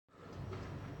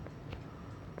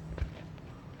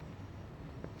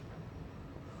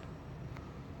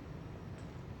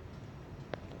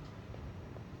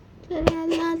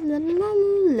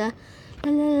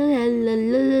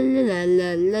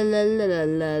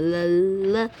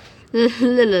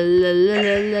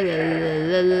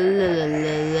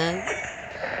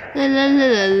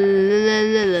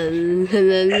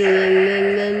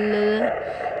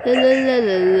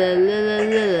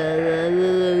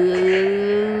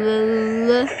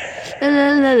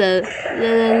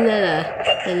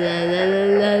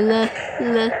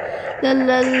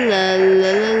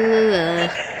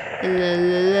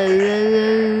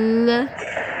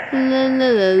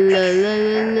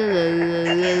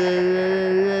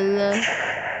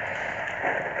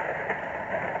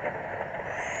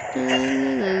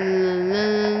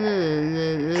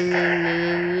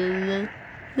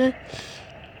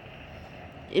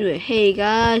Anyway, hey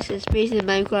guys, it's basically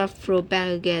Minecraft Pro back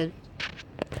again.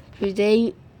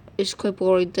 Today is quite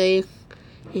boring day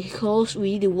because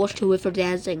we need to watch the river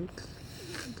dancing.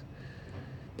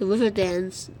 The river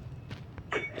dance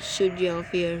should be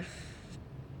off here.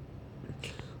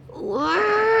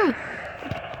 Wow!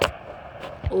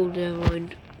 Oh, never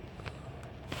mind.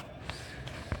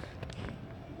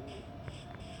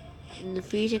 In the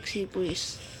 360,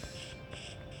 please.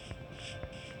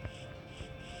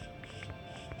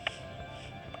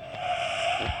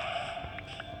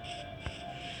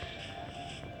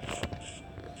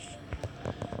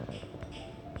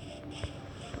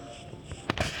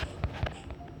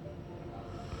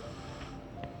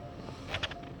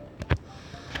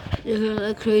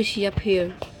 There's crazy up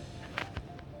here.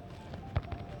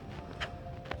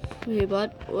 Wait,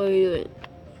 what are you doing?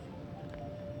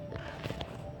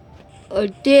 Or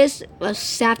this was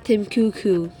Saptim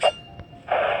Cuckoo.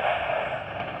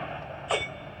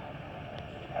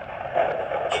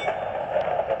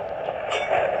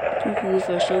 Cuckoos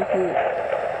are so cool.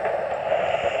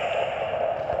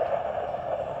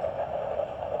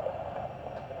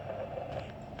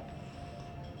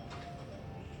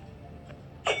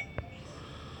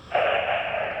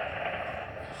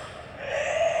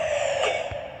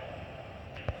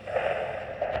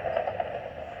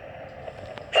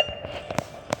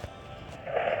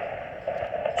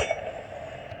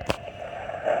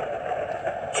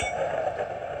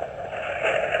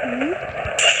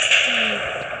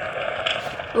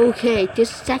 Okay, this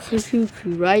is Saptim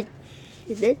Cuckoo, right?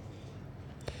 Is it?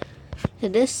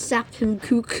 And this Saptim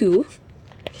Cuckoo.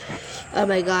 Oh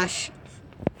my gosh.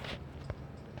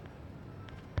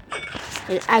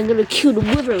 And I'm gonna kill the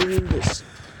river in this.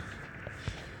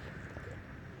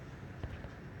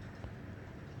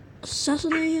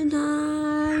 Assassination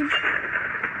time!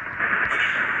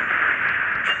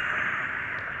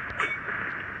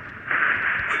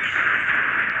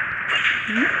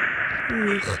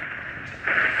 Ugh.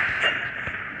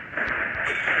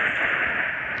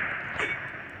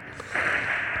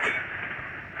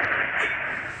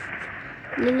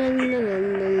 La la la la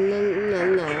la la la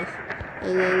la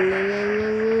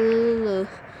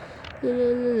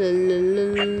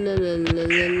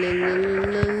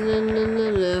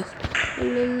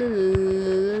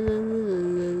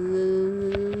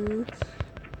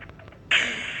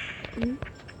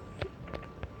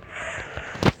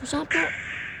what's up there?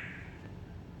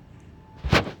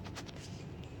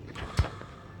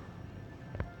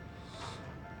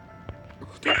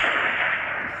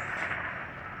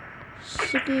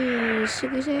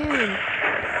 Sticky sand.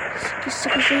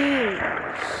 Sticky sand.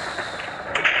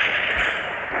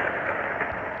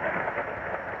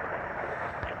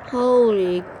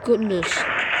 Holy goodness.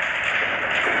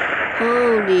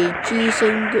 Holy Jesus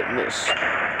goodness.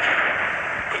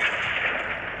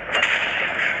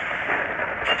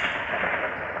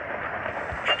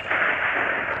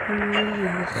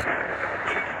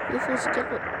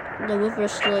 The river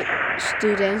is like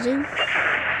still dancing.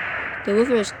 The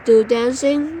river is still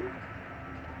dancing.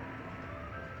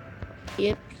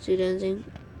 Yep, still dancing.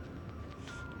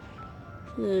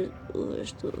 The river is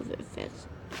still very fast.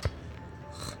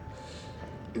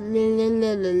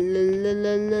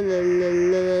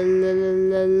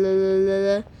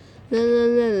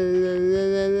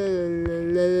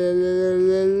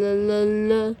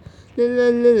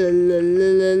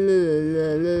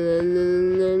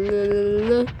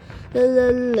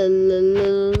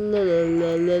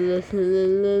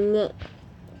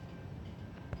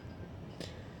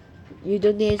 You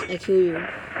don't dance, I kill you.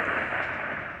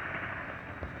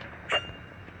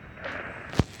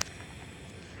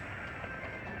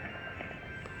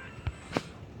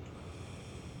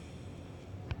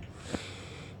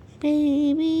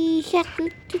 Baby shark, do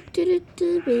do do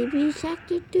do, baby shark,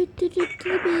 do do do do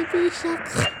do, baby shark.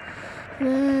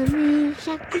 Mommy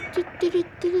shark, do do do do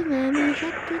do, mommy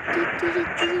shark, do do do do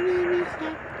do, baby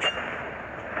shark.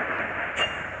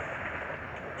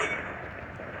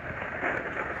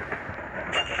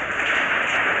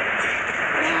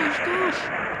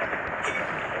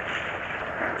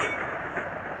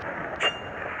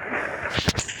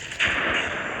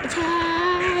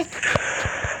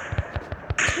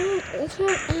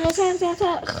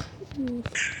 attack.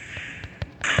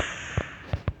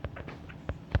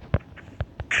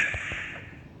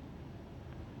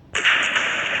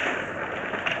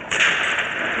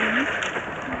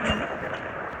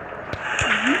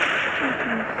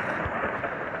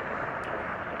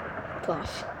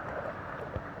 Gosh.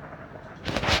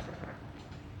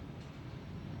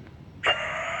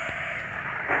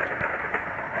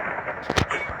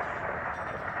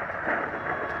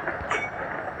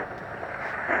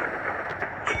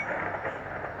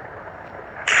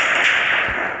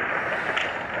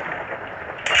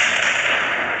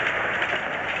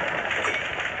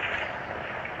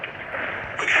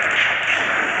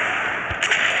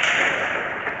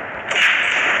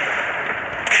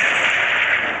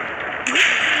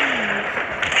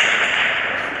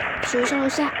 Xuống sau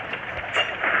xa.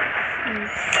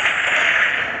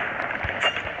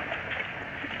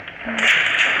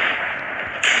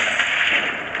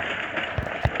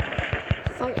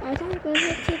 Phải ai đó có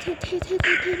thế.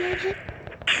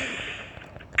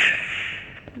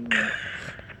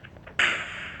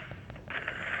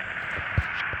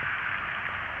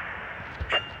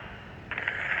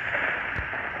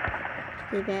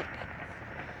 Stay back.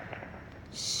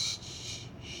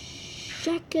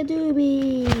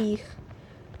 Shakadoobie.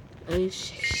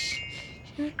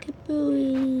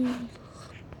 Shakaboo.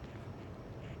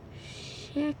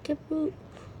 Shakaboo.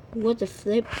 What the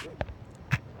flip?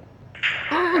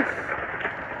 Ah!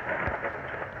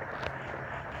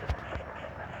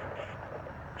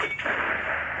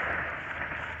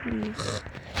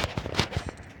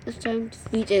 It's time to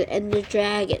defeat an ender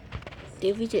dragon.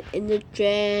 Defeat an ender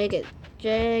dragon.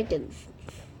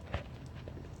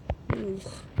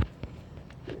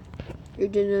 You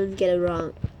didn't get it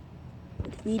wrong.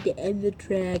 Defeat the ender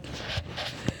dragon.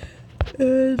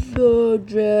 Ender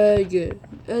dragon.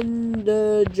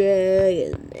 Ender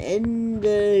dragon.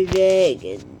 Ender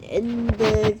dragon.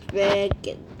 Ender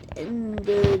dragon.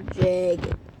 Ender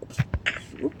dragon.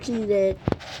 Oopsie there.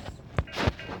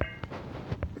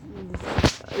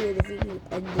 You're defeating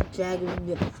Ender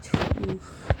dragon.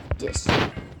 Yes.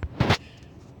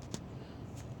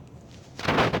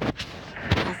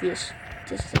 Obvious.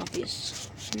 This is obvious.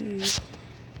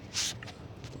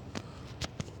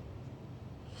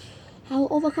 How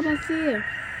overcome my fear?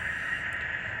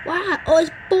 Wow! Oh,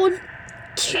 it's born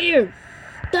here.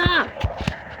 Stop.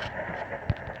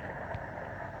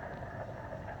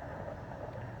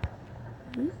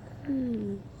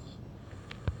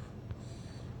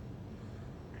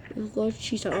 Oh God,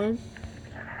 she's on.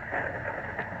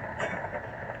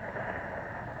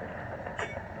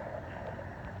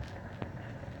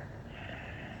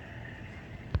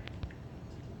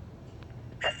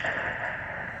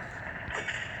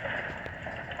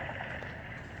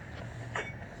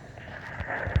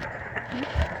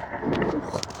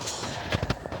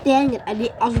 Dang it, I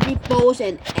need bows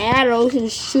and arrows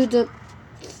and shoot the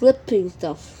flipping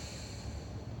stuff.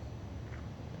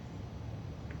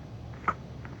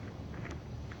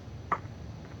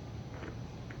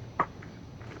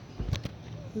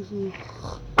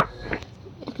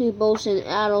 Actually, bows and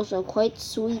arrows are quite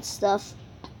sweet stuff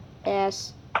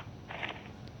as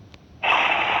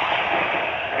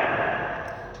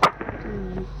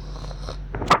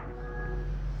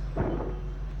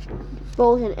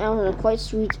bows and arrows are quite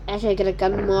sweet. Actually, I get a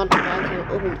gun mod that I can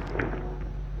open.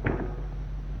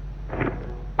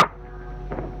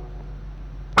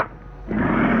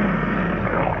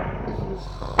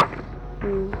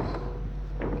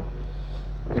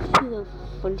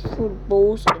 Wonderful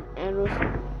bows and arrows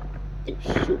and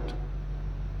shoot.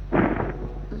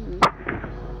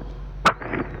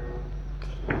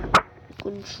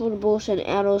 Control the bows and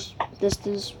arrows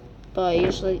distance by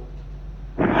usually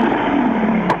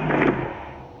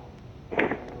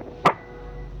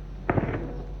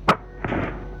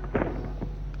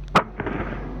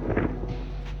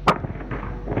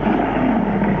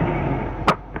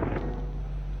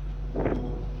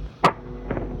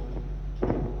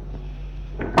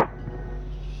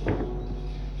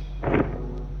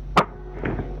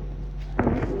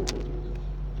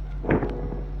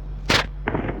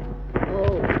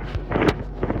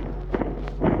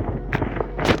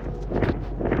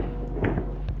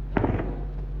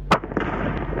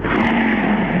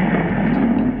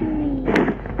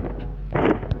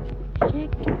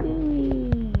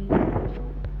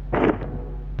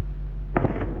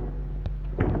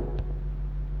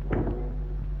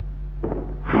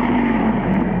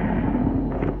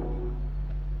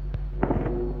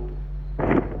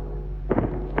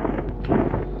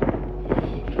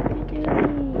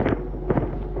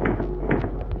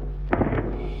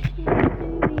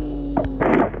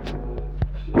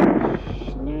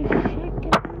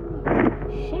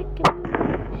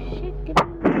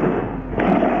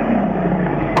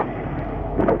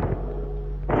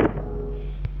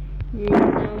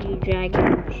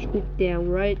dragon swoop down,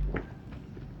 right?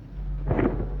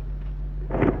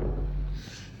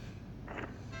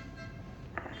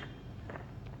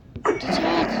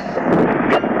 Attack!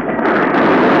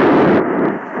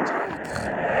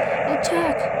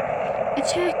 Attack!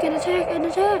 Attack and attack and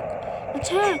attack!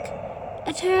 Attack!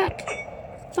 Attack!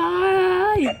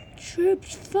 Fight!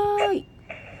 Troops, fight!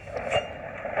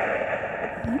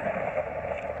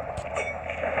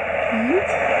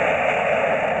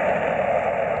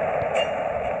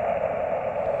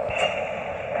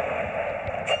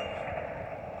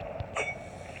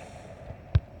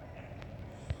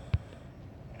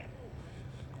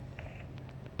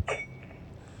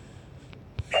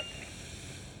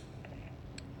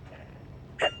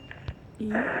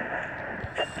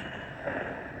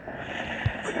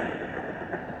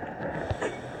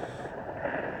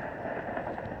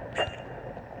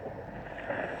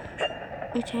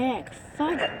 Attack!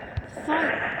 Fight!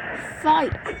 Fight!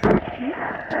 Fight!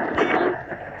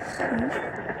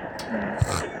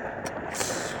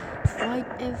 Fight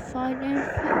and fight and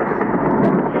fight!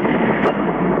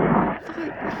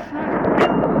 Fight!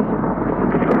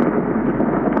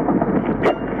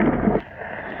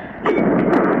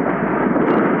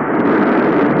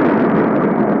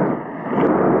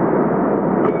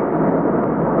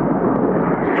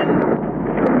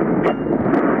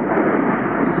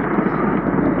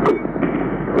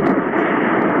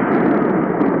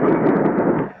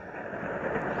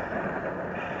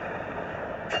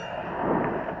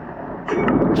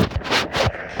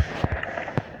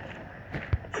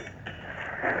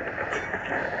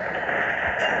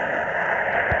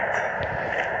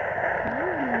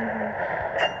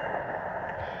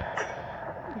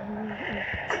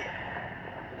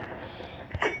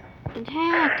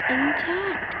 Attack!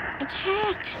 Attack!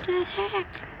 Attack! Attack!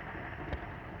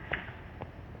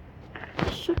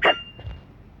 Super.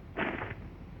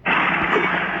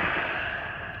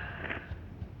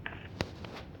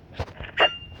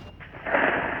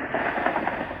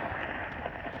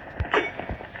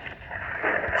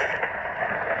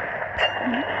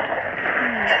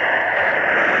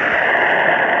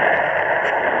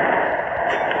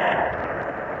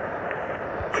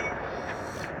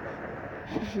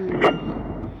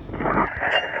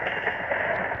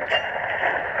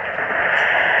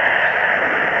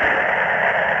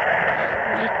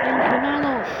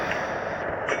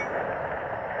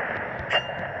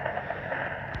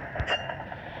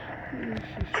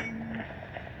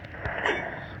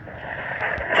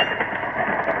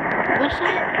 What's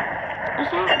that?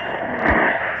 What's that?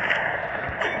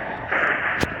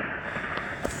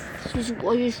 This is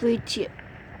warriors right here.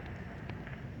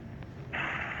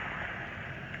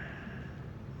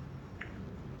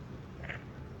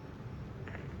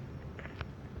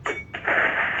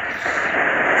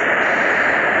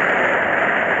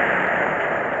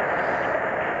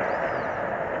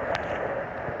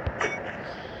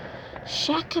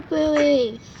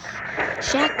 Shakabooey!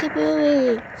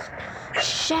 Shakabooey!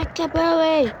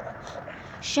 Shakabooey!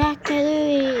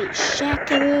 Shakabooey!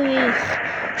 Shakabooey!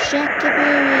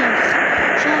 Shakabooey!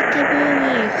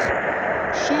 Shakabooey!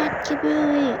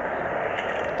 Shakabooey!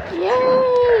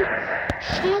 Yay!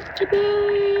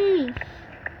 Shakabooey!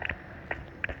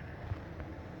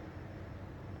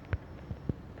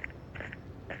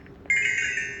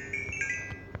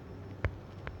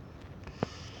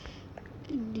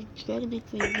 The dragon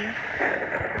finger.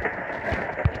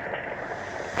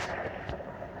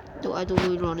 No, I don't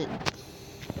really run it.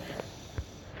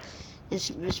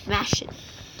 Let's smash it.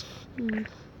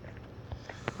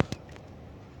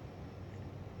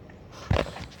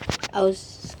 I'll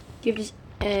give this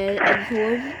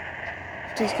M4.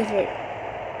 Just go for it.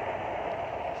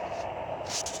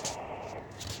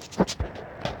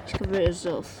 Just go for it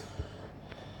yourself.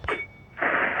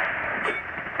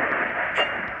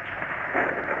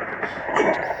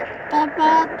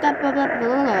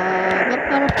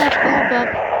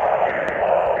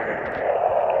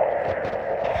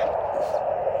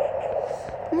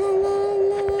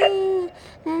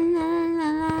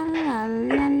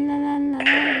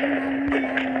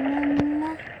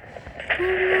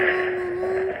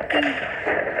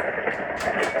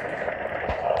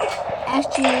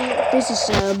 Actually, this is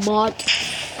a mod,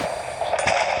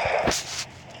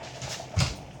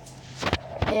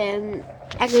 and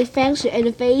actually thanks to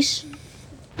interface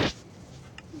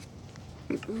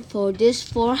for this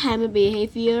Trihammer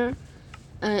behavior,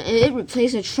 and it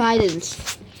replaces the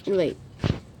tridents. Anyway,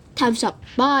 time's up.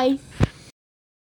 Bye.